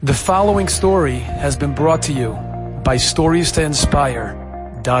The following story has been brought to you by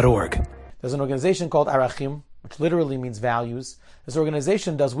StoriesToInspire.org. There's an organization called Arachim, which literally means values. This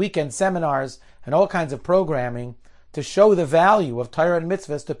organization does weekend seminars and all kinds of programming to show the value of Torah and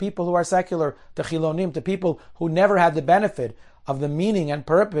mitzvahs to people who are secular, to chilonim, to people who never had the benefit of the meaning and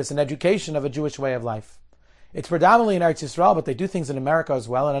purpose and education of a Jewish way of life. It's predominantly in Eretz Yisrael, but they do things in America as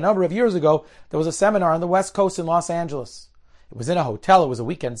well. And a number of years ago, there was a seminar on the West Coast in Los Angeles. It was in a hotel, it was a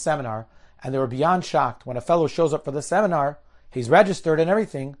weekend seminar, and they were beyond shocked when a fellow shows up for the seminar. He's registered and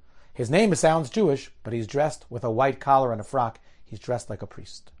everything. His name sounds Jewish, but he's dressed with a white collar and a frock. He's dressed like a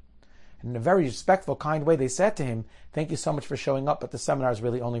priest. And in a very respectful, kind way, they said to him, "Thank you so much for showing up, but the seminar is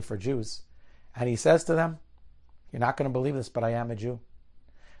really only for Jews." And he says to them, "You're not going to believe this, but I am a Jew."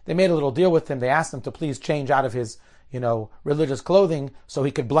 They made a little deal with him. They asked him to please change out of his, religious clothing so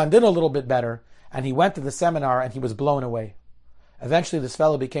he could blend in a little bit better. And he went to the seminar and he was blown away. Eventually, this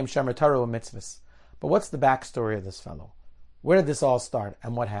fellow became Shomer Torah and mitzvahs. But what's the backstory of this fellow? Where did this all start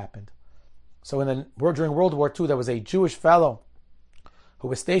and what happened? So during World War II, there was a Jewish fellow who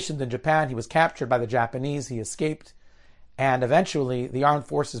was stationed in Japan. He was captured by the Japanese. He escaped. And eventually, the armed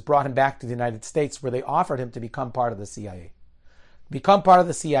forces brought him back to the United States, where they offered him to become part of the CIA. To become part of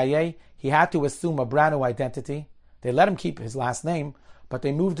the CIA, he had to assume a brand new identity. They let him keep his last name, but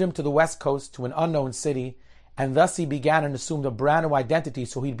they moved him to the West Coast, to an unknown city, and thus he began and assumed a brand new identity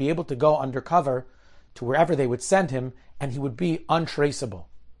so he'd be able to go undercover to wherever they would send him, and he would be untraceable.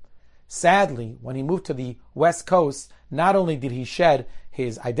 Sadly, when he moved to the West Coast, not only did he shed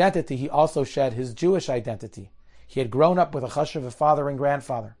his identity, he also shed his Jewish identity. He had grown up with a chashuv father and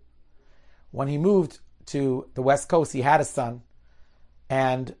grandfather. When he moved to the West Coast, he had a son,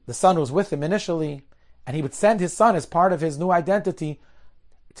 and the son was with him initially, and he would send his son as part of his new identity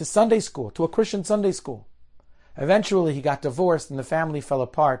to Sunday school, to a Christian Sunday school. Eventually, he got divorced and the family fell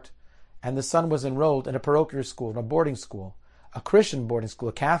apart, and the son was enrolled in a parochial school, in a boarding school, a Christian boarding school,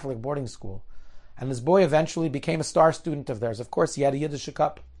 a Catholic boarding school. And this boy eventually became a star student of theirs. Of course, he had a Yiddish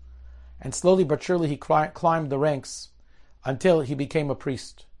cup. And slowly but surely, he climbed the ranks until he became a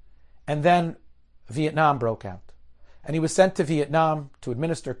priest. And then Vietnam broke out. And he was sent to Vietnam to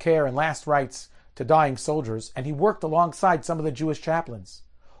administer care and last rites to dying soldiers, and he worked alongside some of the Jewish chaplains.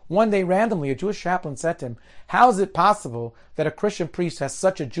 One day, randomly, a Jewish chaplain said to him, "How is it possible that a Christian priest has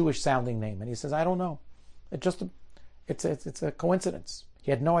such a Jewish-sounding name?" And he says, "I don't know. It's a coincidence."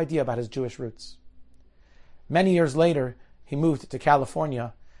 He had no idea about his Jewish roots. Many years later, he moved to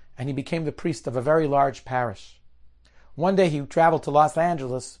California, and he became the priest of a very large parish. One day, he traveled to Los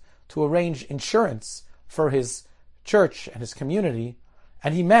Angeles to arrange insurance for his church and his community,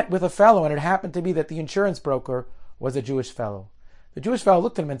 and he met with a fellow, and it happened to be that the insurance broker was a Jewish fellow. The Jewish fellow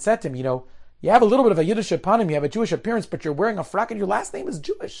looked at him and said to him, "You have a little bit of a Yiddish eponym, you have a Jewish appearance, but you're wearing a frock and your last name is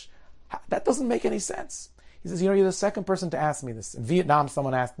Jewish. That doesn't make any sense." He says, "You're the second person to ask me this. In Vietnam,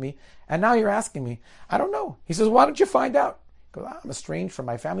 someone asked me, and now you're asking me. I don't know." He says, "Why don't you find out?" He goes, "I'm estranged from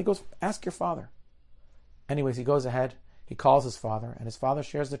my family." He goes, "Ask your father." Anyways, he goes ahead, he calls his father, and his father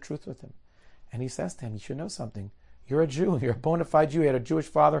shares the truth with him. And he says to him, "You should know something. You're a Jew. You're a bona fide Jew. You had a Jewish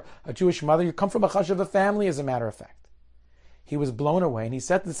father, a Jewish mother. You come from a chashuv family, as a matter of fact." He was blown away, and he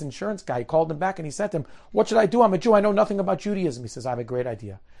said to this insurance guy, he called him back, and he said to him, "What should I do? I'm a Jew. I know nothing about Judaism." He says, "I have a great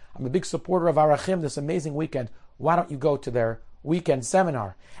idea. I'm a big supporter of Arachim, this amazing weekend. Why don't you go to their weekend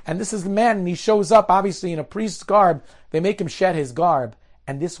seminar?" And this is the man, and he shows up, obviously, in a priest's garb. They make him shed his garb,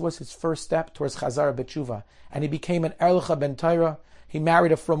 and this was his first step towards Chazara B'tshuva. And he became an Erlicha ben Torah. He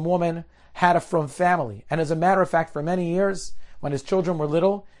married a frum woman, had a frum family. And as a matter of fact, for many years, when his children were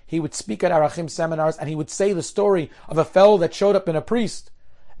little, he would speak at Arachim seminars, and he would say the story of a fellow that showed up in a priest.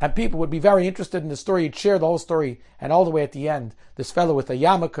 And people would be very interested in the story. He'd share the whole story, and all the way at the end, this fellow with a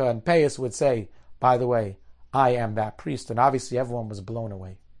yarmulke and payas would say, "By the way, I am that priest." And obviously everyone was blown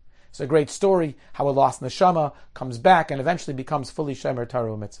away. It's a great story, how a lost neshama comes back and eventually becomes fully Shomer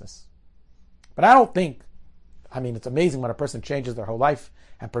Torah mitzvahs. But I don't think, it's amazing when a person changes their whole life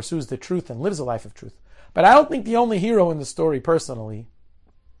and pursues the truth and lives a life of truth. But I don't think the only hero in the story, personally,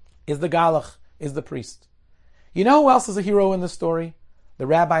 is the galach, is the priest. You know who else is a hero in the story? The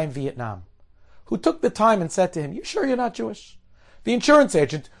rabbi in Vietnam, who took the time and said to him, "You sure you're not Jewish?" The insurance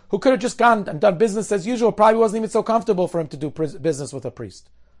agent, who could have just gone and done business as usual, probably wasn't even so comfortable for him to do business with a priest.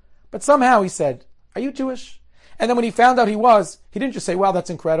 But somehow he said, "Are you Jewish?" And then when he found out he was, he didn't just say, "Wow,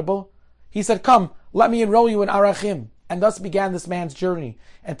 that's incredible." He said, "Come, let me enroll you in Arachim." And thus began this man's journey.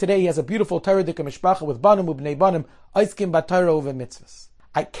 And today he has a beautiful Torah Dika Mishpacha with Banim Ubnei Banim, Oiskim B'Torah Uve Mitzvahs.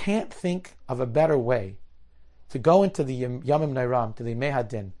 I can't think of a better way to go into the Yamim Nairam, to the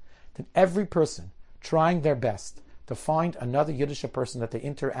Mehadin, than every person trying their best to find another Yiddish person that they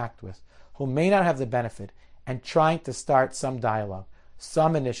interact with who may not have the benefit and trying to start some dialogue,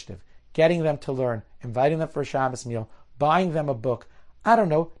 some initiative, getting them to learn, inviting them for a Shabbos meal, buying them a book, I don't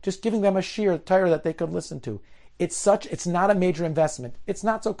know, just giving them a shir, Torah that they could listen to. It's not a major investment. It's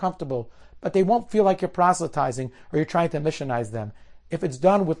not so comfortable, but they won't feel like you're proselytizing or you're trying to missionize them. If it's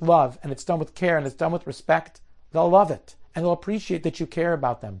done with love and it's done with care and it's done with respect, they'll love it and they'll appreciate that you care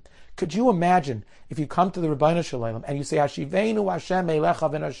about them. Could you imagine if you come to the Rebbeinu Shalom and you say Hashivenu Hashem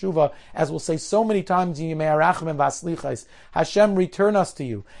Eilecha v'Nashuva, as we'll say so many times in Yimei HaRachmim v'Aslichos, Hashem return us to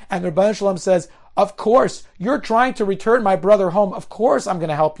you, and the Rebbeinu Shalom says, of course, you're trying to return my brother home. Of course, I'm going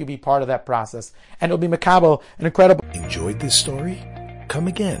to help you be part of that process. And it'll be makabel, an incredible. Enjoyed this story? Come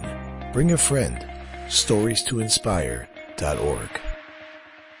again. Bring a friend. StoriesToInspire.org